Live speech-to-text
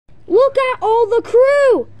look at all the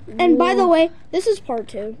crew. And by the way, this is part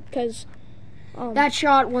 2 because that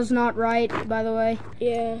shot was not right. By the way,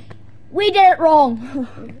 yeah, we did it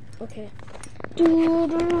wrong. okay.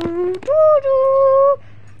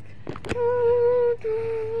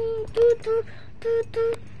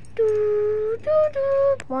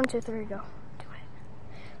 1, 2, 3, go. Do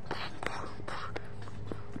it.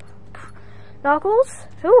 Knuckles,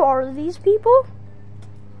 who are these people?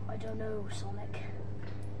 I don't know, Sonic.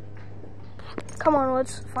 Come on,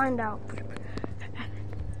 let's find out.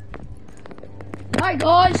 Hi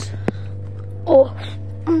guys. Oh,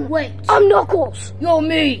 wait. I'm Knuckles. You're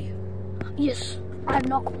me. Yes, I'm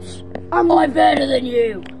Knuckles. I'm better than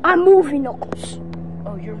you. I'm Movie Knuckles.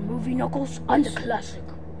 Oh, you're Movie Knuckles? I'm the classic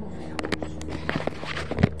Movie Knuckles.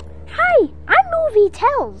 Hi, I'm Movie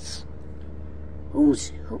Tells.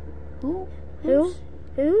 Who's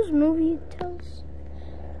Movie Tells?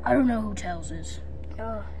 I don't know who Tails is.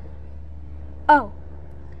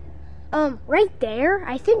 Right there.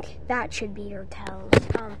 I think that should be your Tells.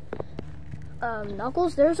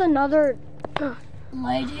 Knuckles, there's another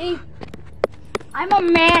Lady? I'm a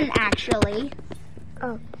man, actually.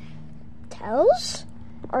 Tells?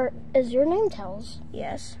 Is your name Tells?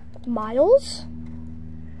 Yes. Miles?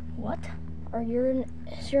 What?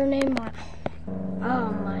 Is your name Miles?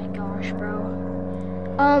 Oh my gosh, bro.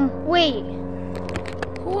 Wait.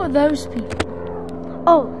 Who are those people?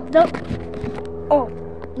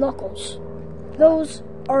 Knuckles. Those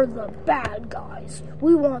are the bad guys.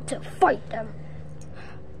 We want to fight them.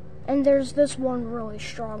 And there's this one really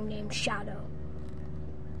strong named Shadow.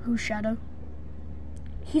 Who's Shadow?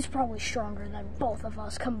 He's probably stronger than both of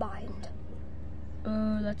us combined.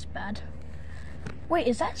 That's bad. Wait,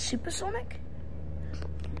 is that Supersonic?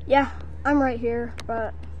 Yeah, I'm right here,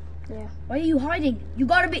 but yeah. Why are you hiding?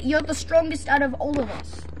 You're the strongest out of all of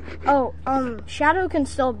us. Shadow can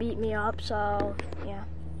still beat me up, so yeah.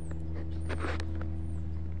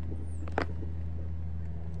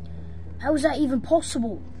 How is that even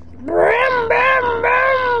possible?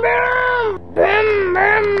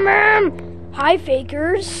 Hi,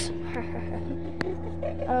 fakers.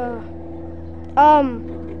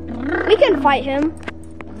 We can fight him.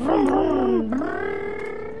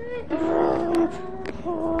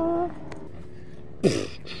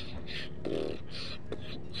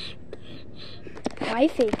 Hi,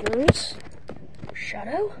 fakers.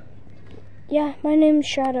 Shadow? Yeah, my name's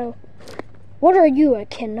Shadow. What are you,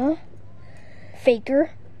 Echidna?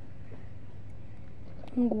 Faker?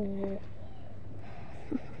 I'm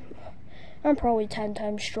probably 10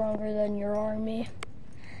 times stronger than your army.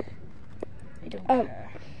 I don't care.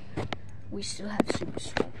 We still have Super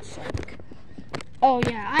Sonic. Oh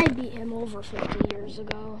yeah, I beat him over 50 years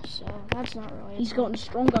ago, so that's not really. He's gotten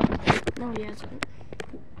stronger. No, he hasn't.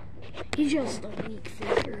 He's just a weak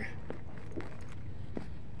figure.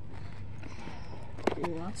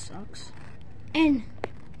 Oh, that sucks. And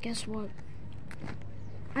guess what?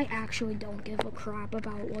 I actually don't give a crap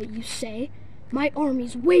about what you say. My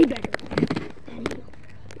army's way better than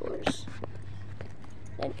yours.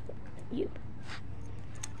 Than you.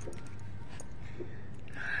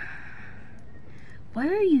 Why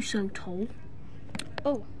are you so tall?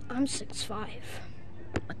 Oh, I'm 6'5". I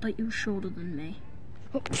thought you were shorter than me.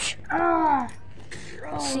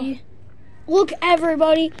 See? Look,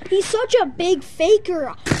 everybody. He's such a big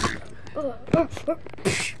faker.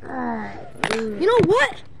 You know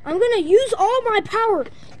what? I'm gonna use all my power.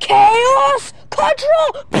 Chaos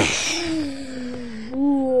control.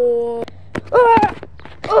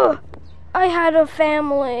 I had a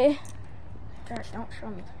family. Josh, don't show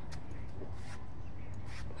me.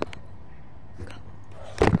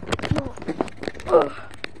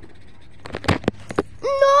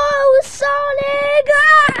 No, Sonic!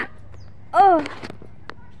 I'm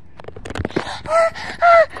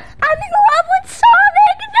in love with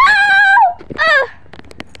Sonic!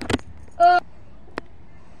 No!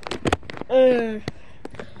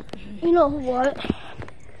 You know what?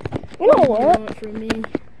 You know what? For me.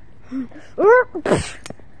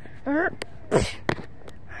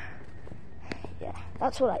 Yeah,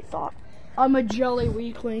 that's what I thought. I'm a jelly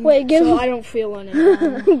weakling, Wait, so I don't feel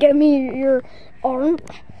anything. Give me your arm.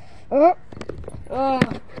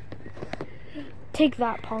 Take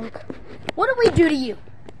that, punk. What did we do to you?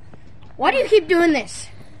 Why do you keep doing this?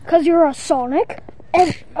 'Cause you're a Sonic.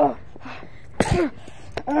 And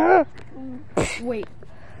wait.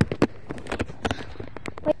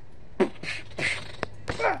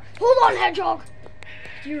 Hold on, Hedgehog.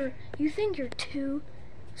 you think you're too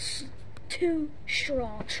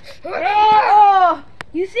strong.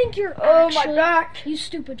 You think you're actually, my back. you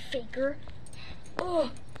stupid faker.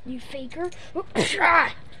 You faker.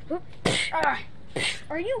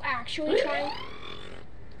 Are you actually trying?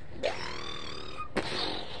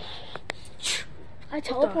 I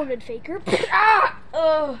teleported Faker.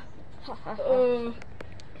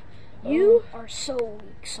 You are so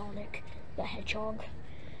weak, Sonic the Hedgehog.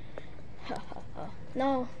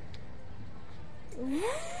 No.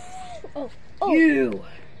 Oh. You.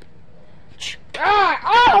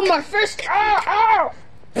 Oh, my fist. Oh.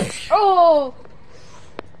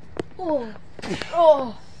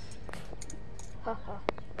 Oh.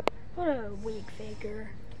 What a weak Faker.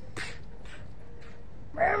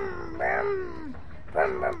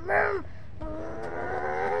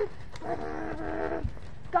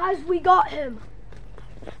 Guys, we got him.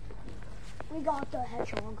 We got the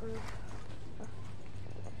Hedgehogger.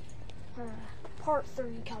 Part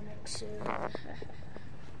 3 coming soon.